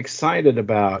what I'm excited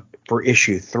about for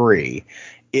issue 3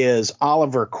 is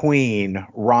Oliver Queen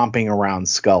romping around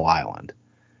Skull Island.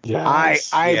 Yes.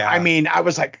 I mean, I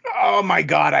was like, oh my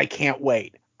God, I can't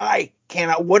wait. I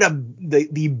cannot. What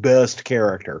the best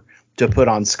character to put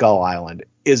on Skull Island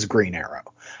is Green Arrow.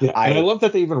 Yeah, and I love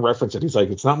that they even reference it. He's like,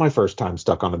 it's not my first time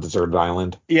stuck on a deserted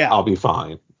island. Yeah, I'll be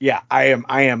fine. Yeah, I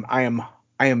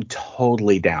am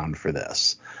totally down for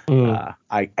this.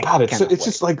 It's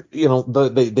just like,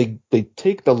 they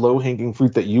take the low hanging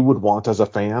fruit that you would want as a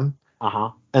fan,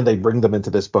 and they bring them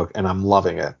into this book, and I'm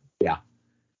loving it. Yeah,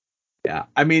 yeah.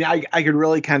 I mean, I could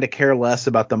really kind of care less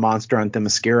about the monster on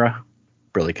Themyscira.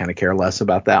 Really kind of care less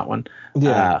about that one.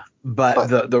 Yeah, but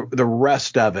the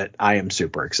rest of it, I am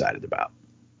super excited about.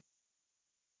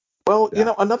 Well,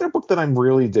 another book that I'm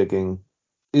really digging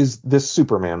is this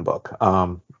Superman book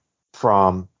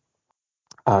from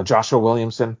Joshua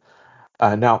Williamson.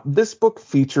 Now, this book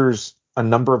features a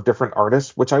number of different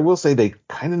artists, which I will say they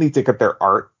kind of need to get their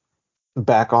art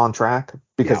back on track,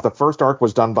 because the first arc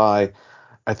was done by,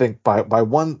 I think, by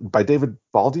David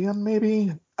Baldian,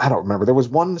 maybe? I don't remember. There was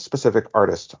one specific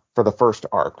artist for the first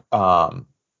arc, and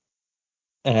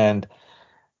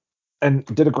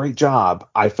did a great job.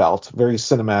 I felt very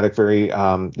cinematic, very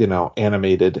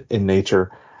animated in nature.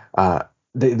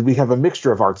 We have a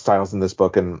mixture of art styles in this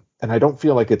book, and I don't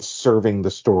feel like it's serving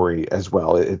the story as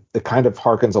well. It kind of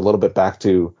harkens a little bit back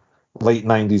to late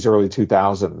 90s, early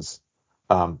 2000s,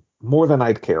 more than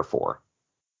I'd care for.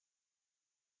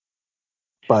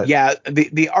 But yeah,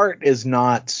 the art is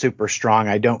not super strong.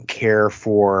 I don't care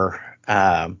for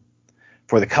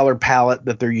the color palette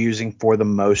that they're using for the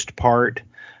most part.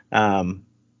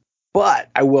 But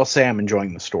I will say I'm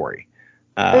enjoying the story.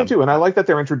 I do, and I like that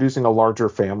they're introducing a larger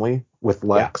family with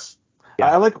Lex.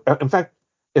 Yeah. I like, in fact,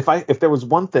 if there was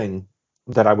one thing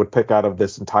that I would pick out of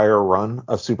this entire run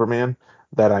of Superman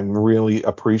that I'm really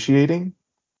appreciating,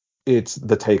 it's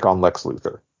the take on Lex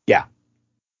Luthor. Yeah.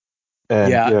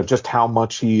 And just how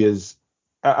much he is,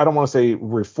 I don't want to say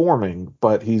reforming,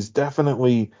 but he's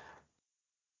definitely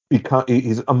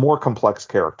he's a more complex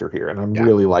character here, and I'm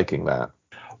really liking that.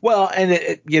 Well, and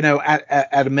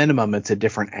at a minimum, it's a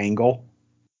different angle,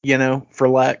 for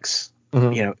Lex,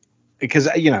 because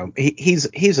he's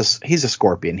a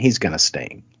Scorpion, he's gonna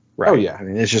sting, right? Oh yeah, I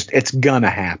mean, it's gonna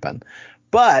happen,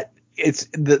 but it's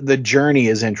the journey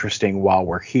is interesting while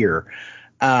we're here.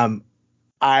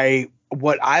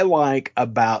 What I like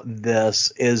about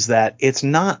this is that it's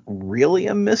not really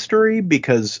a mystery,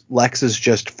 because Lex is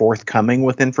just forthcoming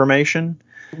with information.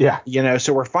 Yeah.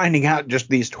 So we're finding out just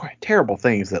these terrible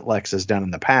things that Lex has done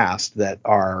in the past that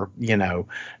are,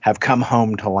 have come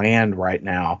home to land right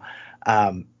now.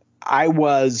 I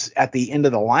was at the end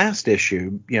of the last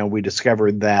issue, we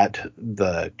discovered that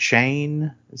the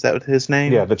Chain, is that his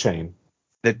name? Yeah, the Chain.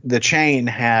 The Chain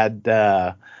had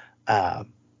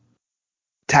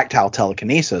tactile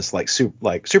telekinesis like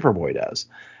Superboy does.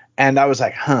 And I was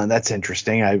like, that's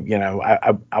interesting.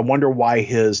 I wonder why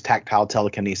his tactile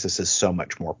telekinesis is so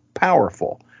much more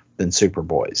powerful than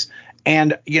Superboy's.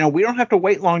 And, we don't have to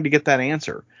wait long to get that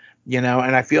answer, and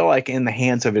I feel like in the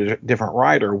hands of a different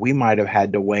writer, we might have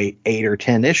had to wait 8 or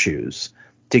 10 issues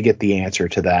to get the answer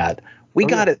to that. We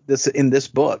got it in this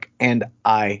book, and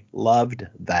I loved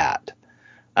that.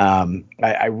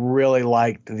 I really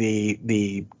liked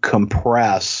the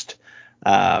compressed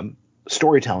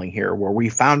storytelling here, where we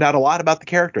found out a lot about the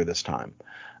character this time.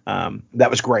 That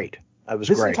was great. This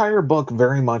entire book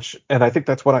very much, and I think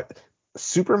that's what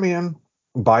Superman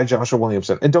by Joshua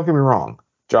Williamson. And don't get me wrong,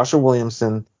 Joshua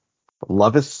Williamson,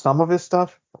 love some of his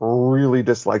stuff, really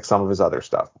dislike some of his other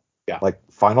stuff. Yeah. Like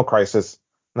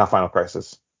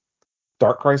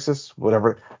Dark Crisis,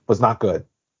 whatever, was not good.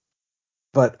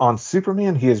 But on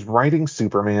Superman, he is writing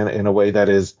Superman in a way that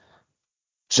is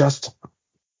just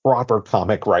proper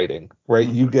comic writing, right?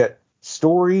 Mm-hmm. You get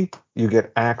story, you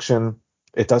get action.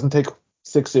 It doesn't take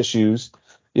 6 issues,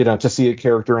 to see a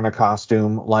character in a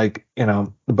costume,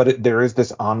 but there is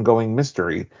this ongoing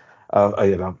mystery of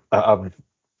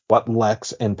what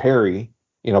Lex and Perry,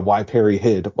 why Perry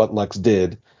hid what Lex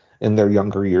did, in their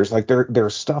younger years. Like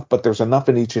there's stuff, but there's enough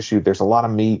in each issue. There's a lot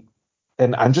of meat,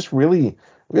 and I'm just really,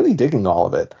 really digging all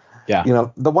of it.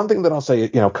 Yeah. The one thing that I'll say,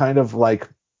 kind of like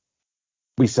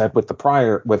we said with the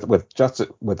prior with Justice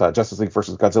League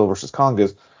versus Godzilla versus Kong,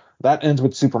 is that ends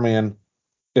with Superman,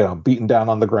 beaten down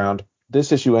on the ground.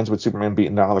 This issue ends with Superman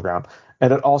beaten down on the ground,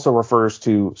 and it also refers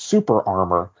to super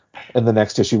armor in the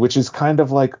next issue, which is kind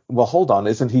of like, well, hold on,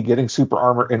 isn't he getting super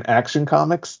armor in Action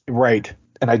Comics? Right.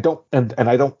 And I don't, and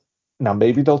I don't. Now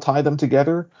maybe they'll tie them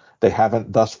together. They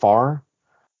haven't thus far.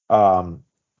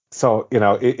 So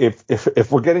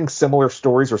if we're getting similar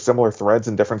stories or similar threads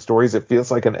in different stories, it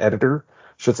feels like an editor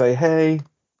should say, hey,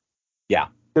 yeah,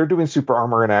 they're doing super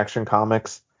armor in Action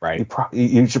Comics. Right.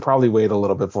 You should probably wait a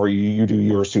little bit before you do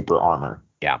your super armor.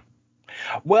 Yeah.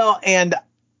 Well, and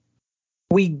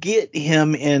we get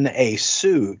him in a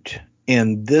suit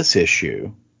in this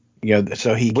issue,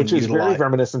 so he can which is very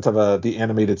reminiscent of the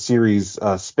animated series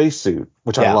spacesuit,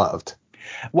 which I loved.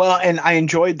 Well, and I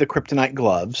enjoyed the kryptonite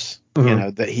gloves,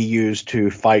 that he used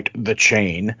to fight the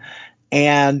Chain.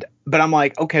 But I'm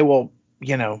like, okay, well,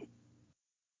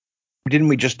 didn't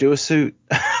we just do a suit?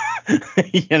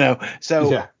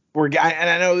 So yeah. And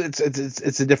I know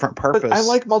it's a different purpose. But I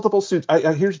like multiple suits.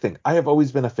 Here's the thing: I have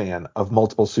always been a fan of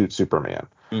multiple suit Superman,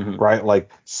 right? Like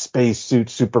space suit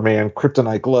Superman,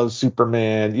 kryptonite gloves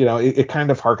Superman. It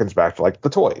kind of harkens back to like the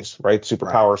toys, right?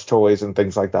 Superpowers toys and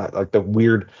things like that, like the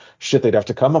weird shit they'd have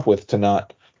to come up with to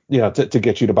not, to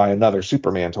get you to buy another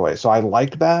Superman toy. So I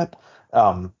like that.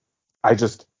 I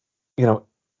just,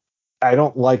 I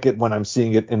don't like it when I'm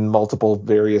seeing it in multiple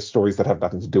various stories that have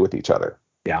nothing to do with each other.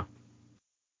 Yeah.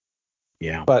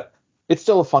 Yeah. But it's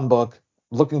still a fun book.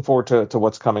 Looking forward to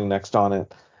what's coming next on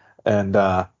it. And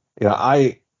the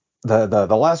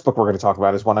last book we're going to talk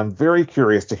about is one I'm very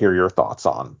curious to hear your thoughts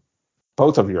on.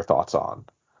 Both of your thoughts on.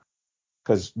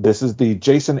 Because this is the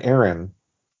Jason Aaron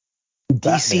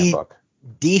Batman book.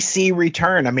 DC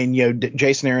return. I mean,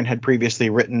 Jason Aaron had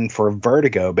previously written for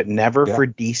Vertigo, but never for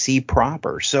DC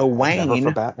proper. So Wayne, never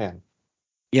for Batman.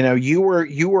 You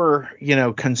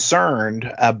were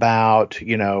concerned about,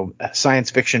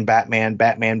 science fiction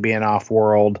Batman being off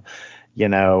world.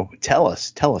 Tell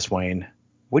us, Wayne,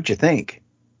 what'd you think?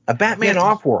 A Batman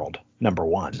off world, number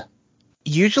one.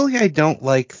 Usually I don't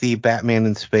like the Batman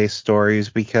in space stories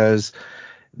because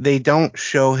they don't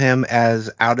show him as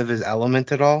out of his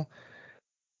element at all.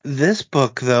 This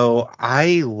book, though,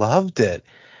 I loved it.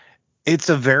 It's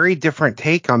a very different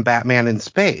take on Batman in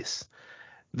space.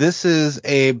 This is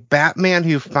a Batman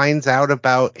who finds out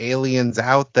about aliens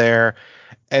out there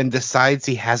and decides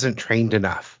he hasn't trained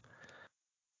enough.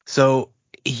 So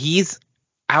he's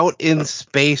out in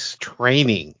space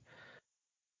training.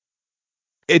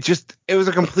 It was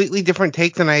a completely different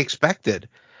take than I expected.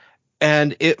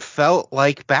 And it felt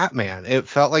like Batman. It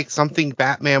felt like something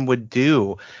Batman would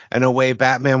do and a way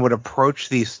Batman would approach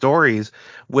these stories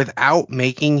without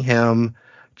making him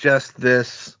just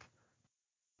this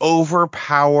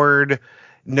overpowered,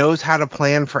 knows how to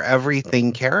plan for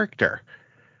everything character.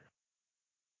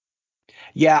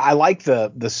 Yeah, I like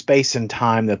the space and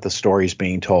time that the story's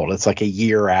being told. It's like a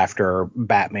year after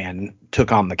Batman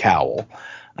took on the cowl.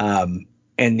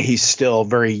 And he's still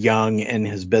very young in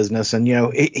his business. And,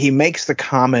 he makes the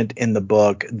comment in the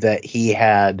book that he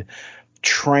had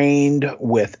trained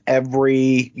with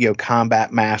every,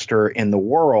 combat master in the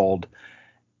world.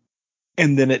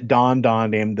 And then it dawned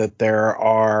on him that there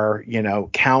are,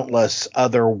 countless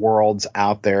other worlds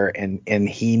out there. And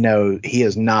he knows he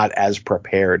is not as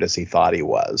prepared as he thought he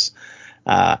was.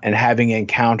 And having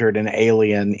encountered an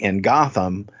alien in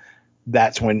Gotham,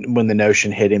 that's when the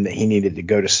notion hit him that he needed to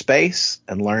go to space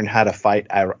and learn how to fight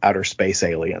outer space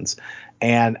aliens.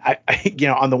 And I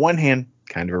on the one hand,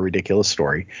 kind of a ridiculous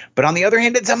story, but on the other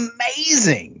hand, it's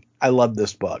amazing. I love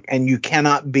this book, and you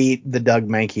cannot beat the Doug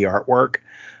Mankey artwork.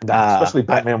 No, especially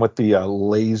Batman with the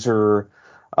laser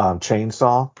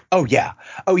chainsaw. Oh yeah.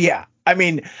 I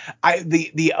mean,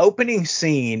 the opening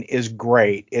scene is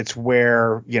great. It's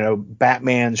where,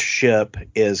 Batman's ship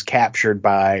is captured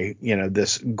by,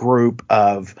 this group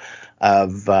of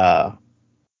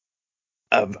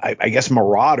I guess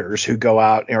marauders who go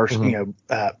out, or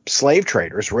slave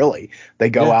traders. Really, they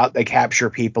go out, they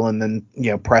capture people, and then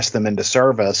press them into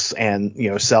service and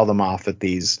sell them off at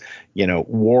these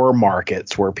war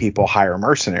markets where people hire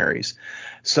mercenaries.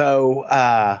 So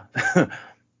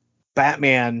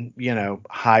Batman,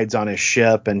 hides on his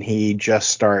ship, and he just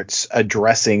starts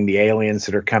addressing the aliens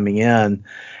that are coming in.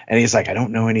 And he's like, I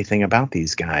don't know anything about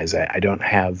these guys. I don't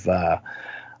have, I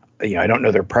don't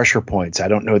know their pressure points. I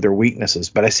don't know their weaknesses,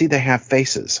 but I see they have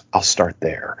faces. I'll start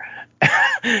there.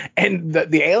 and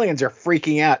the aliens are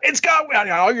freaking out. It's got,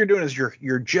 all you're doing is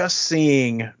you're just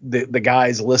seeing the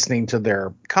guys listening to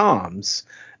their comms,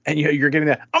 and you're getting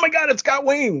that. Oh my God, it's got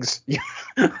wings.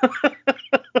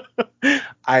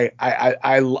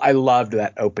 I loved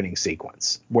that opening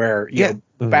sequence where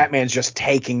Batman's just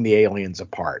taking the aliens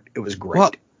apart. It was great.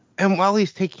 Well, and while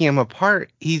he's taking him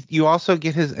apart, you also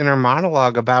get his inner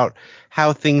monologue about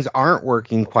how things aren't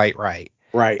working quite right.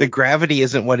 Right. The gravity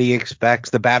isn't what he expects.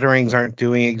 The batarangs aren't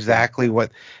doing exactly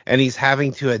what, and he's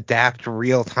having to adapt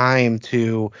real time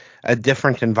to a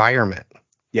different environment.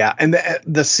 Yeah, and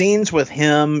the scenes with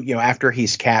him, after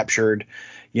he's captured,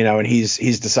 and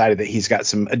he's decided that he's got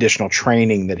some additional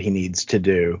training that he needs to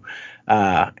do,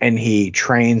 and he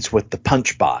trains with the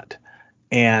punch bot,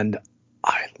 and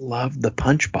I love the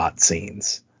punch bot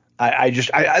scenes.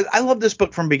 I love this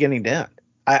book from beginning to end.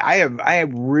 I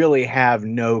really have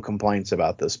no complaints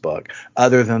about this book,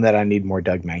 other than that I need more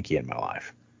Doug Mahnke in my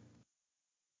life.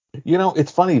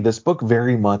 It's funny. This book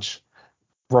very much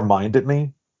reminded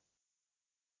me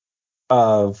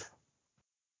of,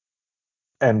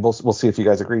 and we'll see if you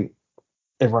guys agree.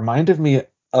 It reminded me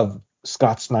of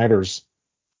Scott Snyder's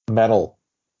Metal.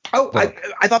 Oh,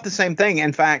 I thought the same thing.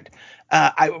 In fact,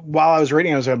 while I was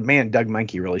reading, I was like, man, Doug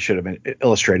Mahnke really should have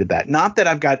illustrated that. Not that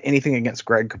I've got anything against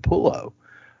Greg Capullo,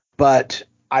 but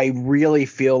I really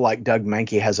feel like Doug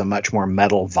Mahnke has a much more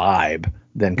metal vibe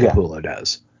than Capullo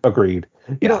does. Agreed.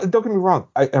 Don't get me wrong.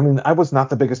 I mean, I was not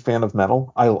the biggest fan of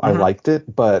Metal. I liked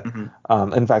it, but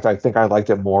in fact, I think I liked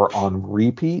it more on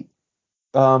repeat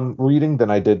reading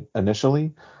than I did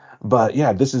initially. But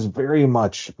yeah, this is very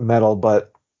much Metal.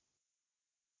 But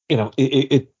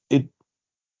it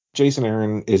Jason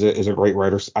Aaron is a great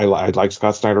writer. I like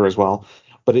Scott Snyder as well,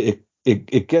 but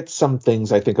it gets some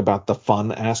things, I think, about the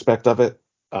fun aspect of it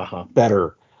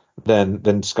better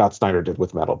than Scott Snyder did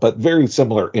with Metal, but very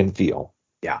similar in feel.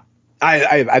 Yeah,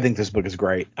 I think this book is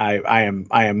great. I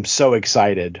am so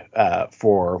excited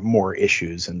for more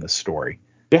issues in this story.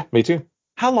 Yeah, me too.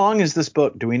 How long is this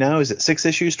book? Do we know? Is it 6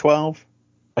 issues, 12?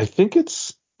 I think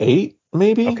it's 8,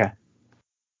 maybe. Okay.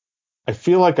 I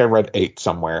feel like I read 8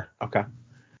 somewhere. Okay.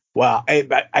 Well,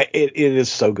 it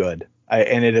is so good,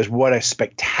 and it is what a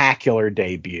spectacular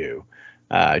debut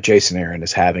Jason Aaron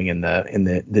is having in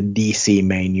the DC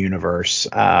main universe.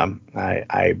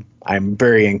 I'm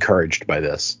very encouraged by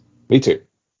this. Me too.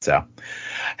 So,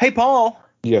 hey, Paul.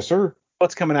 Yes, sir.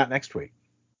 What's coming out next week?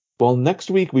 Well, next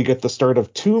week we get the start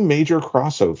of 2 major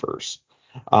crossovers.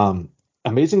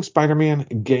 Amazing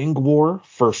Spider-Man Gang War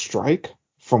First Strike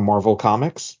from Marvel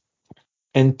Comics,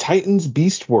 and Titans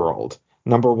Beast World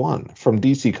 #1 from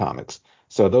DC Comics.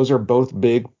 So those are both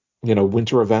big,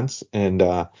 winter events and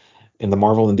in the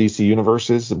Marvel and DC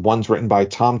universes. One's written by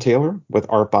Tom Taylor with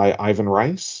art by Ivan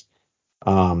Rice.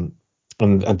 And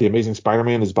The Amazing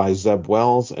Spider-Man is by Zeb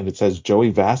Wells, and it says Joey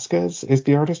Vasquez is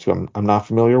the artist, who I'm not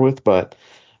familiar with, but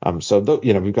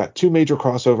we've got 2 major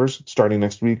crossovers starting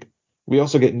next week. We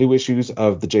also get new issues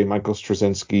of the J. Michael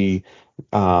Straczynski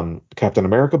Captain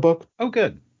America book. Oh,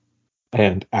 good.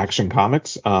 And Action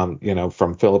Comics,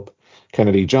 from Philip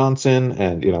Kennedy Johnson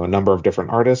and, a number of different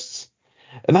artists.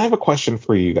 And I have a question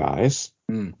for you guys.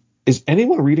 Is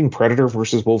anyone reading Predator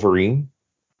versus Wolverine?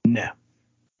 No.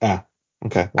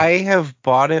 Okay. Well, I have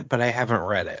bought it, but I haven't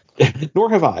read it.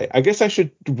 Nor have I. I guess I should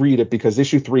read it because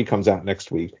issue 3 comes out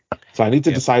next week. So I need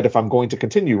to decide if I'm going to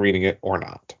continue reading it or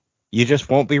not. You just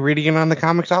won't be reading it on the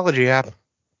Comixology app.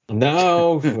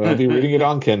 No, I'll be reading it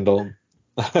on Kindle.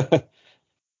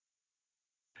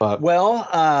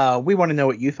 Well, we want to know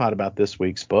what you thought about this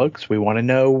week's books. We want to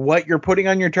know what you're putting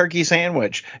on your turkey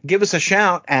sandwich. Give us a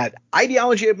shout at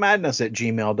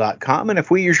ideologyofmadness@gmail.com. And if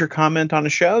we use your comment on a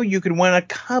show, you can win a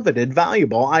coveted,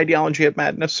 valuable Ideology of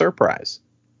Madness surprise.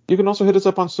 You can also hit us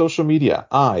up on social media,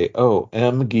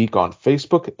 IOM Geek on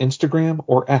Facebook, Instagram,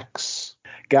 or X.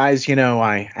 Guys,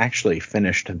 I actually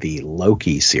finished the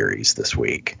Loki series this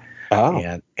week.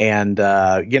 Oh. And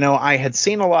I had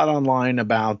seen a lot online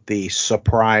about the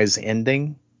surprise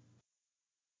ending.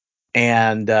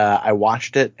 And I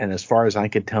watched it, and as far as I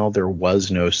could tell, there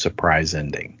was no surprise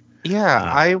ending. Yeah,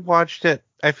 I watched it.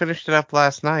 I finished it up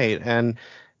last night, and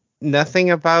nothing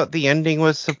about the ending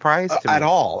was surprise to me at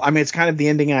all. I mean, it's kind of the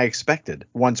ending I expected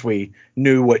once we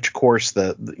knew which course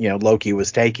the Loki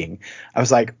was taking. I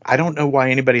was like, I don't know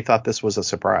why anybody thought this was a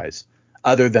surprise,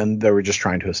 other than they were just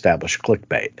trying to establish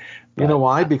clickbait. You know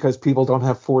why? Because people don't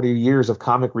have 40 years of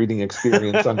comic reading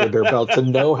experience under their belt to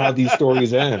know how these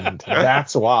stories end.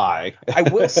 That's why. I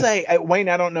will say, Wayne,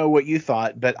 I don't know what you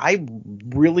thought, but I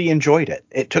really enjoyed it.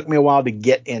 It took me a while to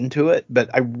get into it,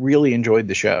 but I really enjoyed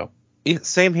the show.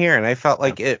 Same here, and I felt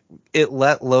like it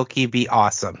let Loki be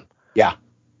awesome. Yeah.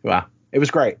 Wow. It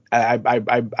was great.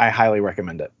 I highly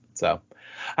recommend it. So,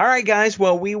 all right, guys.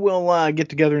 Well, we will get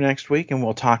together next week and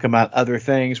we'll talk about other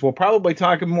things. We'll probably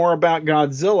talk more about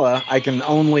Godzilla, I can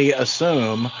only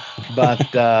assume, but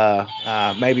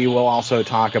maybe we'll also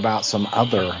talk about some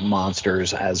other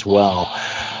monsters as well.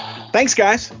 Thanks,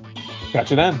 guys.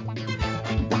 Catch you then.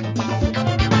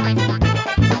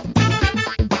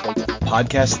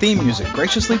 Podcast theme music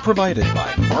graciously provided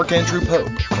by Mark Andrew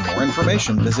Pope. For more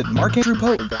information, visit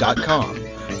markandrewpope.com.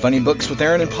 Funny Books with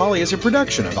Aaron and Polly is a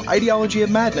production of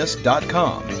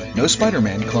ideologyofmadness.com. No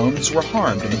Spider-Man clones were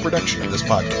harmed in the production of this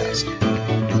podcast.